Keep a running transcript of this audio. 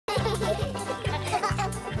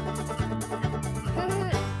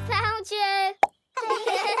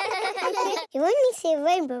You only see a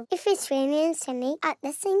rainbow if it's raining and sunny at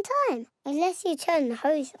the same time, unless you turn the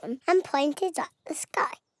hose on and point it at the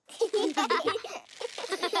sky.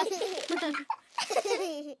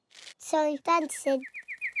 So Dad said,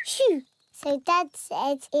 shoo. So Dad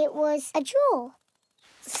said it was a draw.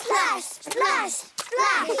 Splash, splash,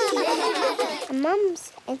 splash! And Mum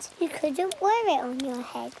said you couldn't wear it on your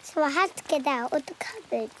head, so I had to get out of the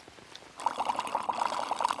cupboard.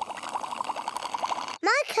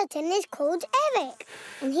 My cousin is called Eric,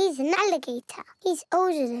 and he's an alligator. He's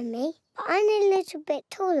older than me, but I'm a little bit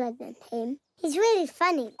taller than him. He's really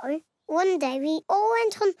funny, though. One day we all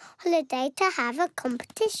went on holiday to have a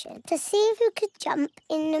competition to see who could jump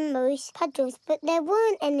in the most puddles, but there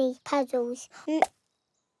weren't any puddles.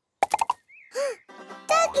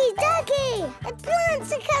 Duggee, Duggee! The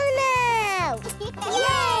plants are coming out!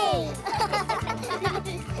 Yay!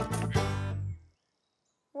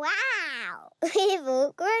 Wow! We've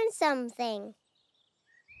all grown something.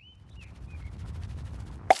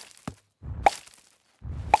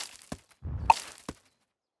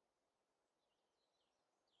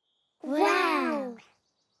 Wow!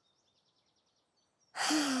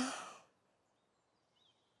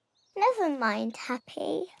 Never mind,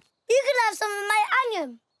 Happy. You can have some of my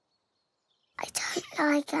onion. I don't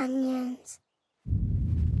like onions.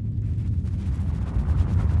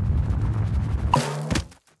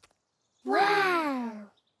 Wow!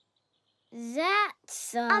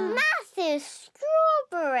 That's a massive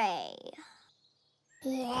strawberry.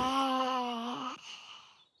 Yeah.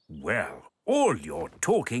 Well, all your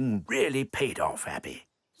talking really paid off, Happy.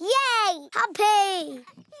 Yay! Happy!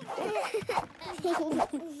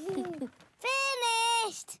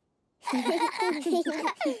 Finished!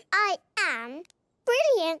 I am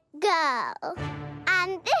Brilliant Girl.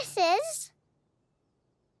 And this is...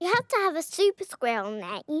 You have to have a super squirrel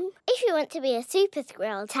name if you want to be a super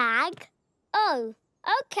squirrel tag. Oh,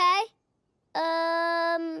 okay.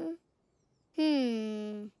 I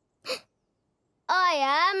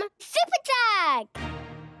am Super Tag.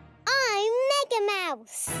 I'm Mega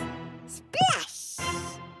Mouse. Splash!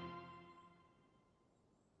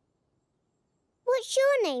 What's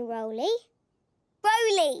your name, Roly?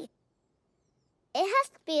 Roly. It has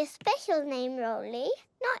to be a special name, Roly,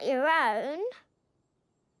 not your own.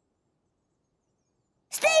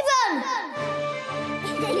 Stephen!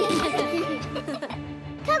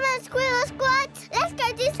 Come on, Squirrel Squad. Let's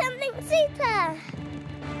go do something super.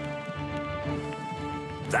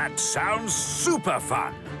 That sounds super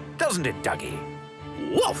fun, doesn't it, Duggee?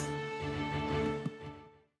 Woof!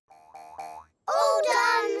 All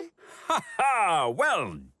done. Ha-ha!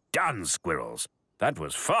 Well done, squirrels. That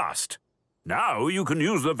was fast. Now you can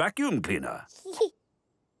use the vacuum cleaner.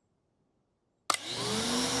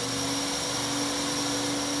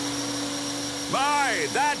 My,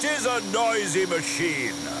 that is a noisy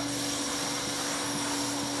machine.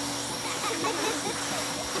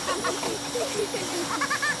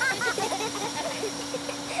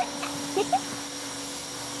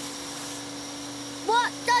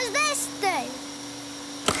 What does this do?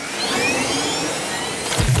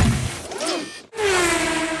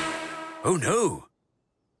 Oh, no.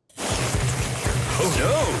 Oh,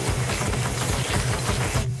 no.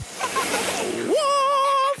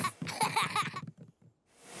 Woof!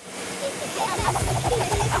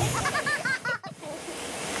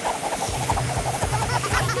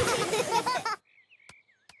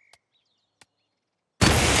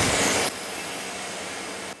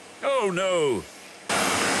 Oh, no.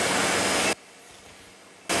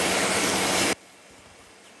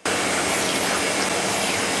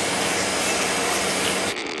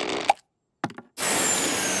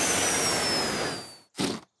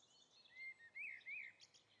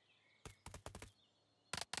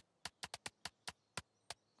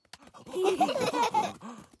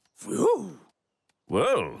 Phew.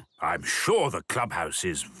 Well, I'm sure the clubhouse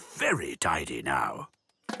is very tidy now.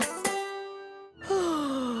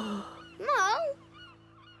 Mom?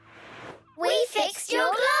 We fixed your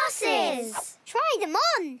glasses. Try them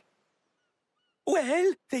on.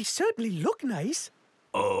 Well, they certainly look nice.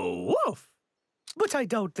 Oh, woof. But I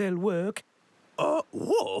doubt they'll work.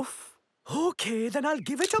 Woof? OK, then I'll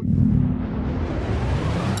give it a...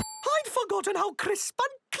 I'd forgotten how crisp and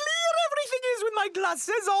clear everything is with my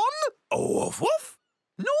glasses on. Oh, woof, woof.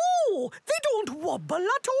 No, they don't wobble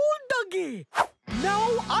at all, Duggee. Now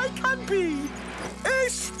I can be a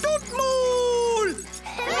stunt mole.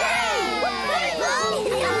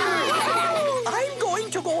 I'm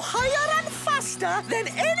going to go higher and faster than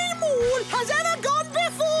any mole has ever gone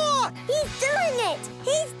before. He's doing it.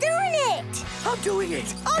 He's doing it. I'm doing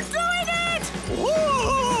it. I'm doing it.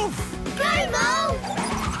 Woof! Go, Mo.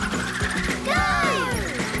 Go,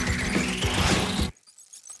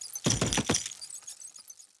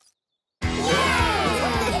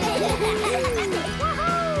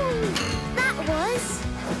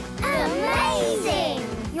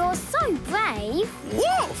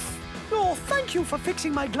 for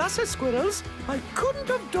fixing my glasses, Squirrels. I couldn't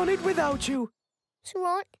have done it without you. It's all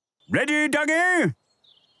right. Ready, Duggee?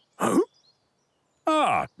 Huh?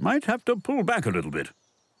 Might have to pull back a little bit.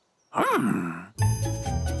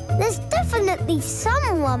 There's definitely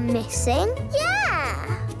someone missing.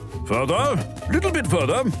 Yeah. Further, little bit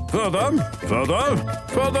further, further, further,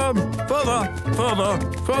 further, further, further,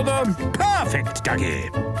 further. Perfect, Duggee.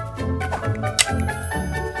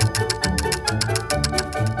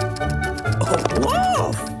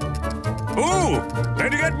 Woof! Ooh,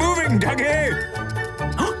 better get moving, Duggee.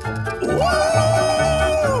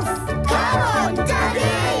 Woof! Come on, Daddy!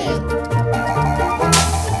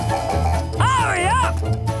 Hurry up!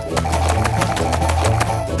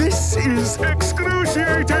 This is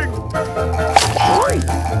excruciating.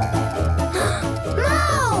 No!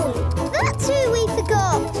 That's who we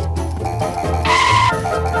forgot.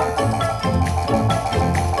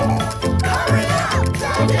 Hurry up,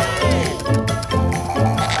 Daddy!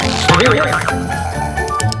 It's brilliant!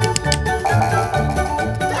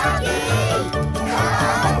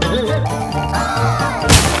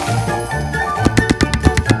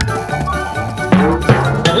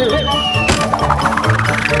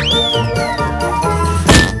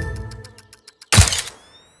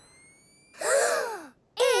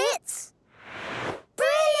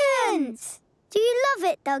 Do you love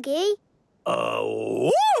it, Duggee?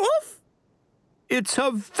 Woof! It's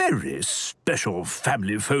a very special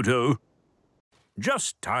family photo.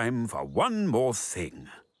 Just time for one more thing.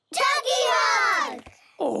 Duggee hug!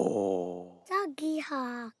 Oh. Duggee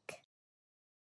hug.